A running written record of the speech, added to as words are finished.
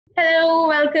Hello,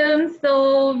 welcome.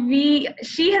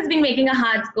 She has been making our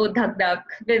hearts go dhak dhak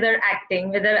with her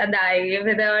acting, with her adai,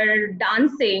 with her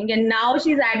dancing, and now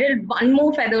she's added one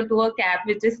more feather to her cap,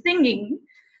 which is singing.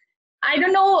 I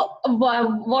don't know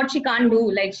what she can't do.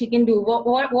 Like she can do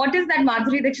what is that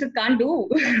Madhuri Dixit can't do?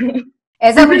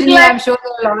 ऐसा This कुछ is नहीं है. like I'm sure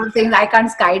there are a lot of things I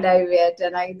can't skydive yet,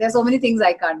 and there's so many things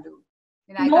I can't do.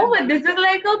 I no, can't but do this is anything.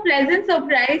 like a pleasant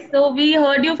surprise. So we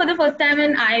heard you for the first time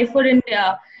in I for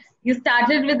India. You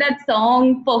started with that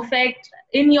song, Perfect,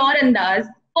 in your andas.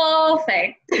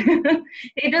 Perfect.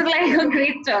 It was like a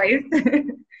great choice.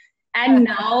 And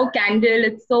now Candle,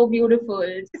 it's so beautiful.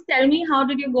 Just tell me, how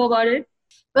did you go about it?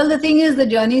 Well, the thing is, the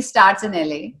journey starts in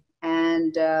LA,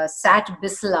 and Sat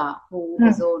Bisla, who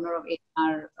is Hmm. the owner of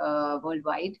A&R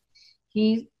Worldwide,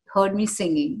 he heard me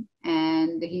singing,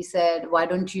 and he said, "Why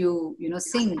don't you,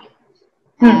 sing?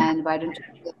 Hmm. And why don't you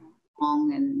do a song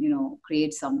and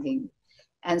create something?"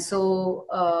 And so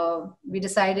we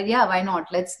decided, yeah, why not?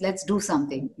 Let's do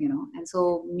something. And so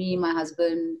me, my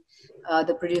husband,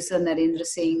 the producer Narendra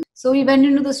Singh. So we went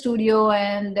into the studio,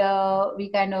 and we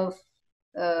kind of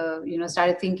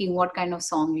started thinking what kind of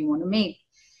song we want to make.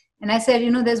 And I said,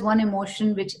 there's one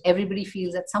emotion which everybody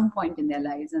feels at some point in their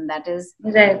lives, and that is,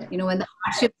 Right, when the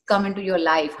hardships come into your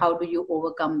life, how do you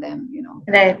overcome them?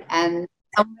 right, And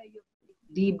somewhere you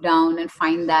deep down and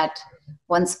find that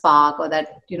one spark, or that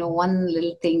one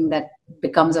little thing that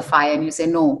becomes a fire, and you say,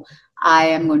 no, I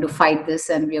am going to fight this,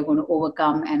 and we are going to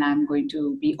overcome, and I'm going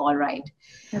to be all right.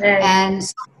 right. And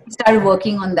so we started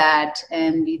working on that,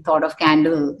 and we thought of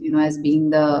Candle, as being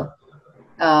the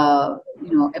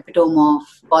epitome of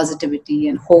positivity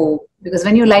and hope. Because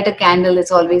when you light a candle,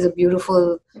 it's always a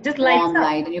beautiful, It just lights warm up.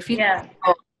 light, and you feel Yeah,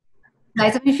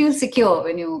 nice, and you feel secure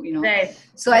when you. right,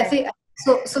 So I right. think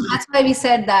so. So that's why we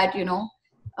said that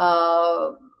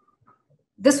uh,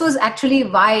 this was actually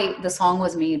why the song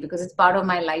was made, because it's part of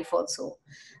my life also.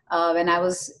 When I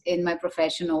was in my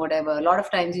profession or whatever, a lot of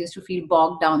times you used to feel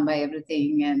bogged down by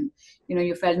everything, and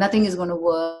you felt nothing is going to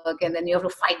work, and then you have to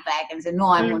fight back and say, no,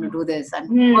 I'm going to Hmm. do this, I'm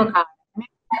going to Hmm. work hard,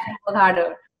 I have to work harder,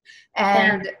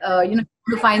 Yeah, and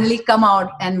to finally come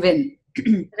out and win.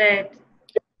 right.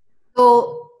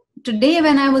 So today,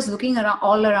 when I was looking around,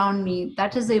 all around me,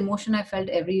 that is the emotion I felt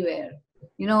everywhere.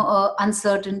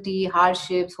 Uncertainty,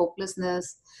 hardships,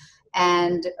 hopelessness,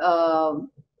 and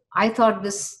I thought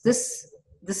this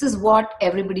is what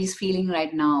everybody's feeling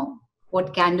right now.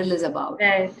 What Candle is about.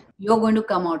 Right. You're going to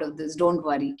come out of this. Don't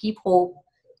worry. Keep hope.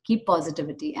 Keep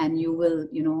positivity, and you will,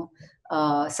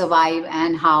 survive.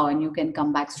 And how? And you can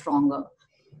come back stronger.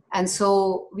 And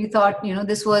so we thought,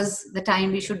 this was the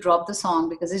time we should drop the song,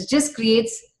 because it just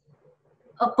creates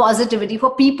a positivity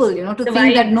for people, to The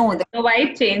think that vibe, no, the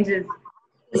vibe changes.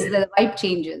 the vibe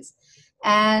changes.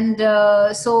 And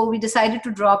so we decided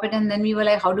to drop it, and then we were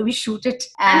like, how do we shoot it?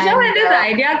 I'm sure when And this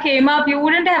idea came up, you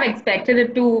wouldn't have expected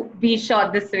it to be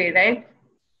shot this way, right?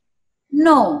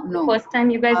 no, The no, first time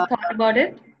you guys uh, thought about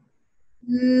it.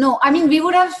 no. I mean, we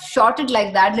would have shot it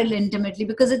like that, little intimately,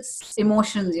 because it's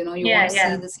emotions. You want Yeah, to see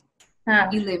yeah. this, Huh.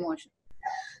 feel the emotion.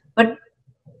 But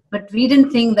we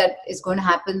didn't think that it's going to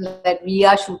happen, that we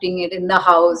are shooting it in the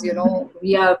house,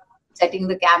 we are setting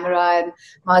the camera, and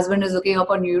my husband is looking up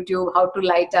on YouTube how to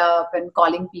light up, and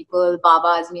calling people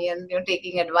babas me, and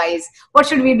taking advice, what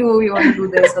should we do, we want to do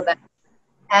this or that.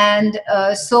 And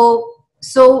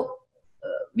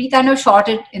we kind of shot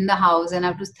it in the house, and I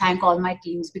have to thank all my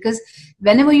teams, because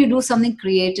whenever you do something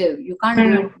creative, you can't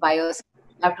do Hmm. it by yourself.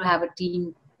 You have to have a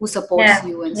team who supports Yeah,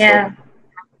 you. And so yeah.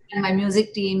 my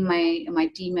music team, my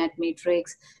team at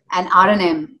Matrix, and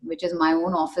R&M, which is my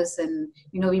own office, and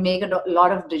we make a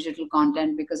lot of digital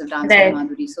content because of Dancing with Right.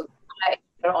 Madhuri. So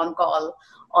we're on call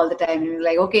all the time. We're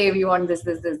like, okay, we want this,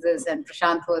 and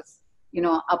Prashant was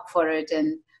up for it,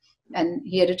 and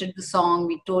he edited the song.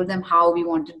 We told them how we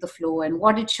wanted the flow and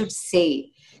what it should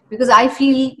say, because I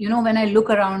feel, when I look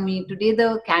around me today,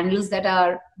 the candles that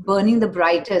are burning the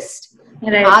brightest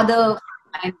Right. are the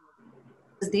frontline,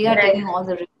 because they are Right. taking all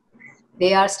the,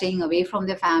 they are staying away from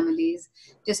their families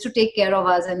just to take care of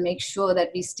us and make sure that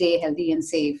we stay healthy and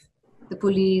safe. The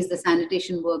police, the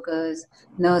sanitation workers,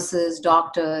 nurses,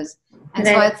 doctors. And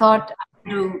so I Right. thought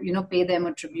to, pay them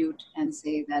a tribute and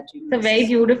say that, It's a this very is.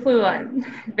 beautiful one.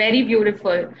 Very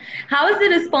beautiful. How has the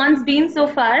response been so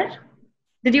far?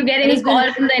 Did you get It any has been,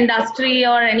 call from the industry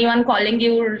or anyone calling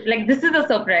you? Like, this is a yeah,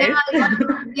 surprise.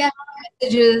 yeah,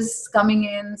 messages coming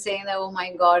in saying that, oh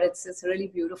my God, it's really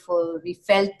beautiful. We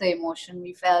felt the emotion.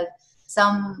 We felt,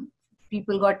 some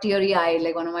people got teary eyed.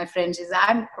 Like one of my friends says,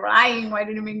 I'm crying. Why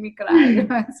did you make me cry?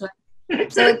 It's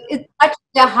like, so it touched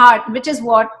their heart, which is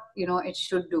what it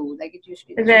should do. Like it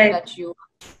should Right. touch you.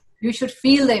 you should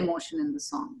feel the emotion in the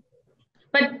song.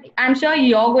 But I'm sure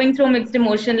you're going through mixed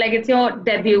emotion, like it's your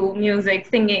debut music,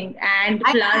 singing, and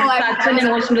plus such an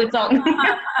emotional song.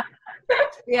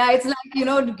 Yeah, it's like, you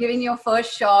know, giving your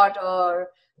first shot, or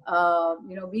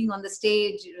you know, being on the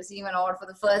stage, receiving an award for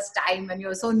the first time, and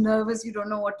you're so nervous, you don't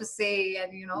know what to say,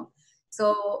 and you know,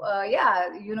 so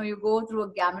yeah, you know, you go through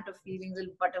a gamut of feelings,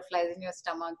 little butterflies in your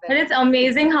stomach. But it's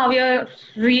amazing how you're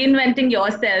reinventing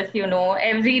yourself, you know,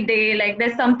 every day. Like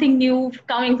there's something new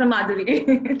coming from Madhuri,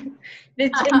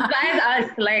 which inspires us,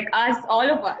 like us, all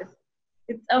of us.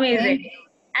 It's amazing.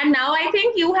 And now I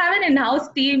think you have an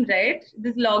in-house team, right?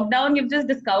 This lockdown, you've just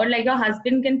discovered like your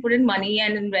husband can put in money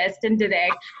and invest and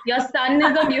direct. Your son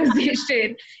is a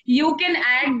musician. You can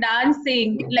act, dance,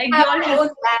 sing. Like your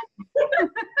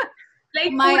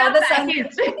like my other son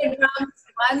package. can play drums,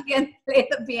 one can play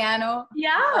the piano.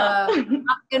 Yeah. One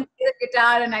can play the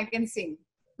guitar, and I can sing.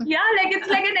 Yeah, like it's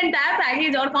like an entire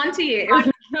package. Or conchi.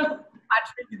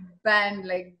 Partridge band,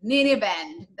 like Nene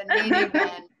band, the Nene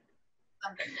band.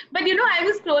 But you know, I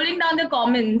was scrolling down the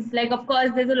comments. Like, of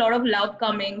course, there's a lot of love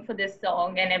coming for this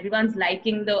song, and everyone's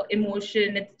liking the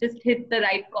emotion. It's just hit the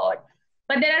right chord.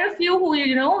 But there are a few who,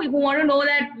 you know, who want to know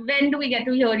that when do we get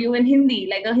to hear you in Hindi,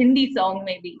 like a Hindi song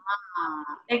maybe.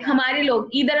 Like Hamare Log,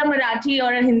 either a Marathi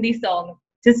or a Hindi song,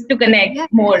 just to connect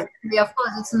more. Yeah, of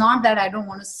course. It's not that I don't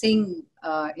want to sing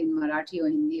in Marathi or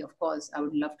Hindi. Of course, I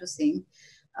would love to sing.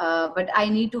 But I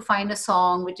need to find a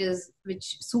song which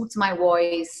suits my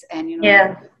voice, and you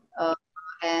know,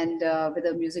 and with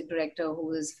a music director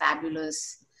who is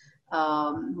fabulous,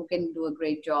 who can do a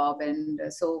great job. And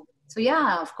so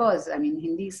yeah, of course. I mean,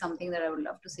 Hindi is something that I would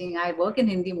love to sing. I work in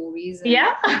Hindi movies.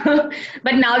 Yeah,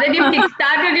 but now that you've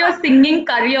kickstarted your singing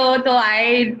career, so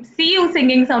I see you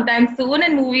singing sometime soon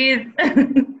in movies.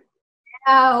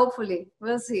 Yeah, hopefully.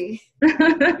 We'll see.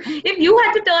 If you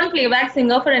had to turn playback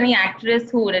singer for any actress,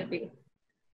 who would it be?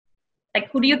 Like,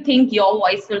 who do you think your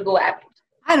voice will go apt?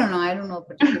 I don't know. I don't know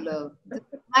particular.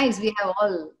 Nice. We have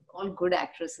all good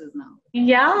actresses now.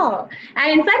 Yeah.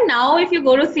 And in fact, now if you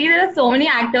go to see, there are so many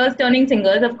actors turning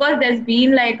singers. Of course, there's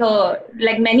been like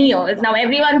many years. Now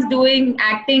everyone's doing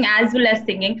acting as well as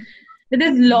singing. With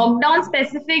this lockdown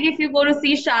specific, if you go to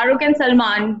see Shah Rukh and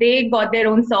Salman, they got their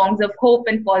own songs of hope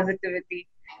and positivity.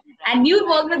 And you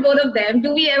work with both of them.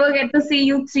 Do we ever get to see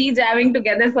you three jamming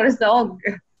together for a song?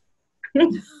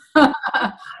 Well,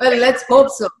 let's hope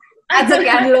so. That's a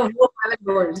candle of hope and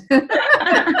gold.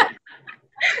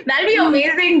 That'll be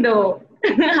amazing though.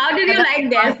 How did you like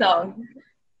their song?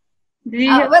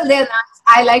 Well, they're nice.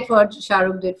 I liked what Shah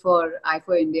Rukh did for I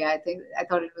for India. I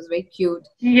thought it was very cute.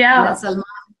 Yeah. And Salman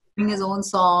doing his own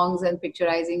songs and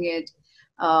picturizing it.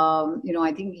 You know,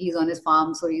 I think he's on his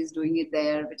farm, so he's doing it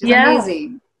there, which is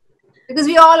amazing. Because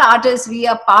we all artists, we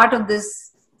are part of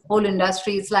this whole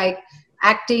industry. It's like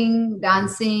acting,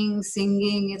 dancing,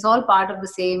 singing. It's all part of the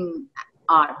same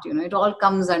art. You know, it all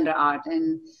comes under art,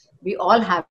 and we all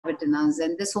have it in us.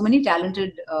 And there's so many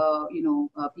talented,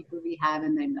 people we have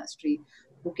in the industry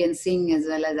who can sing as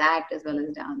well as act as well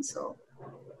as dance. So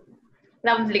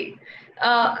lovely.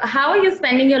 How are you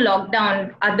spending your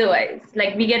lockdown otherwise?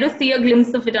 Like, we get to see a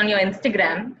glimpse of it on your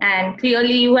Instagram, and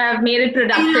clearly you have made it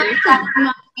productive.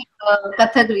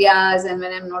 Kathak riyaz, and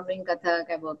when I'm not doing Kathak,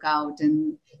 I work out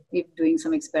and we're doing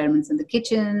some experiments in the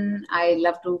kitchen. I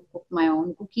love to cook my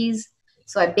own cookies,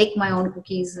 so I bake my own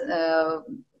cookies.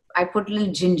 I put a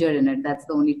little ginger in it. That's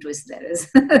the only twist there is.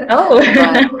 Oh.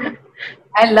 But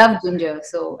I love ginger,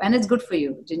 and it's good for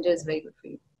you. Ginger is very good for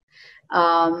you.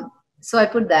 So I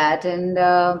put that, and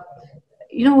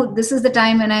this is the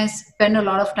time when I spend a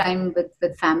lot of time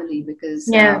with family,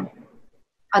 because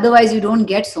otherwise you don't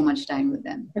get so much time with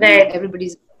them. Right.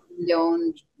 Everybody's doing their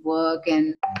own work,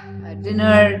 and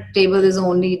dinner is the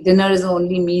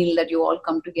only meal that you all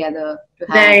come together to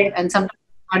have, and sometimes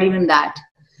not even that.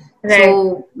 Right.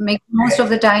 So make most of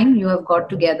the time you have got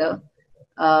together,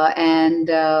 and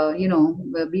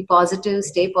be positive,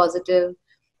 stay positive,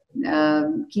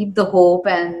 keep the hope,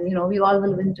 and we all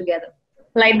will win together.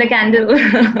 Light the candle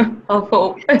of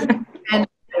hope. And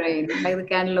like the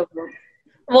candle of hope.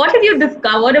 What have you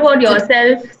discovered about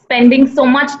yourself, spending so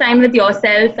much time with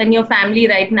yourself and your family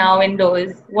right now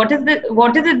indoors? What is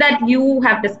it that you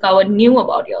have discovered new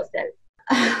about yourself?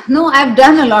 No, I've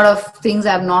done a lot of things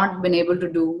I've not been able to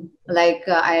do. Like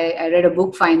I read a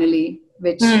book finally,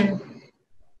 which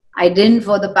I didn't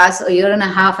for the past a year and a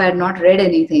half. I had not read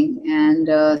anything,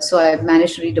 and so I've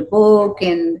managed to read a book,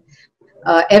 and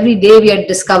every day we are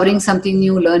discovering something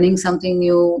new, learning something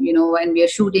new. When we are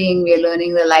shooting, we are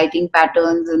learning the lighting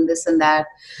patterns and this and that.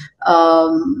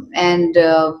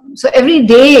 So every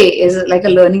day is like a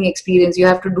learning experience. You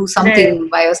have to do Right. something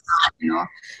by yourself,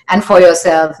 and for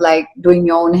yourself, like doing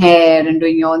your own hair and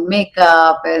doing your own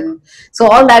makeup. And so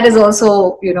all that is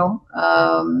also,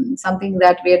 something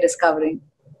that we are discovering.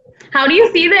 How do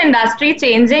you see the industry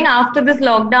changing after this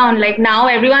lockdown? Like now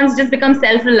everyone's just become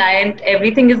self-reliant.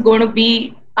 Everything is going to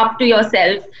be up to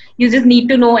yourself. You just need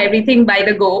to know everything by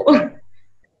the go.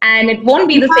 And it won't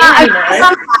be Yeah, the same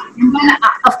anymore.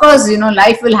 of course,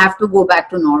 life will have to go back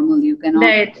to normal. You cannot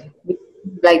Right. be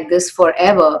like this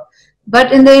forever.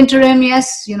 But in the interim,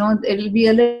 yes, it'll be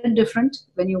a little different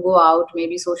when you go out,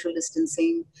 maybe social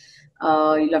distancing.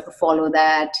 You'll have to follow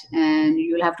that, and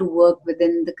you'll have to work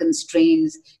within the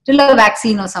constraints till a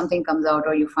vaccine or something comes out,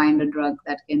 or you find a drug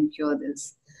that can cure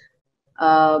this.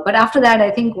 But after that,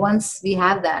 I think once we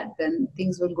have that, then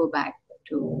things will go back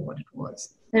to what it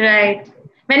was. Right.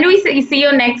 When do we see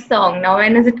your next song? Now,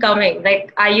 when is it coming?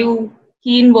 Like, are you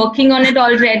keen working on it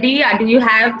already? Do you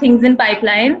have things in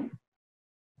pipeline?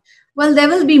 Well, there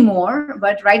will be more,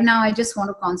 but right now I just want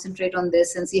to concentrate on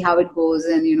this and see how it goes,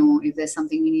 and if there's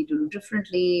something we need to do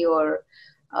differently, or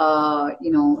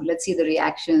let's see the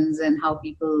reactions and how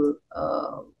people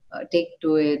take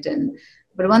to it.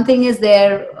 But one thing is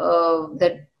there,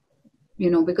 that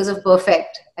because of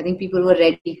Perfect, I think people were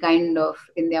ready, kind of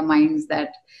in their minds,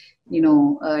 that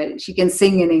she can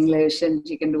sing in English and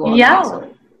she can do all that. Yeah.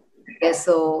 So yes,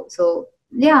 so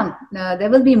yeah, there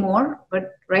will be more,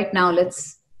 but right now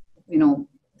let's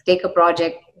take a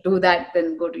project, do that,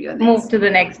 then go to your next. Move to the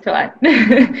next one.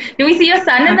 Do we see your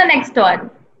son in the next one?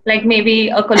 Like maybe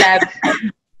a collab,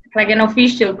 like an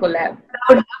official collab.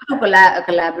 I would love to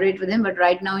collaborate with him, but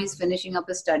right now he's finishing up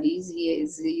his studies.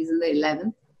 He's in the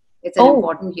 11th. It's an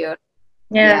important year.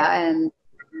 Yeah. And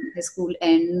his school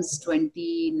ends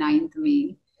 29th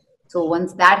May. So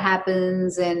once that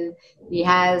happens, and he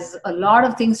has a lot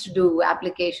of things to do,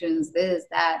 applications, this,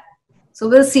 that. So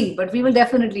we'll see, but we will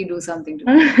definitely do something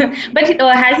together. But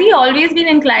has he always been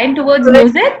inclined towards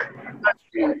music?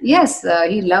 Yes,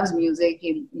 he loves music.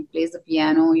 He plays the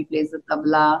piano, he plays the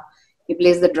tabla, he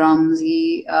plays the drums.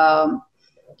 He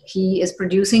is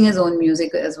producing his own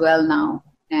music as well now.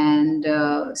 And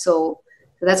so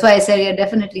that's why I said, yeah,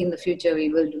 definitely in the future we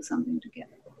will do something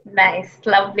together. Nice,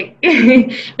 lovely.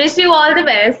 Wish you all the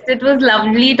best. It was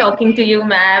lovely talking to you,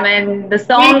 ma'am. And the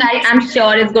song, I'm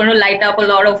sure, is going to light up a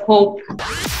lot of hope.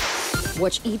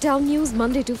 Watch E-Town News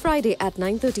Monday to Friday at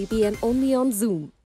 9:30 p.m. only on Zoom.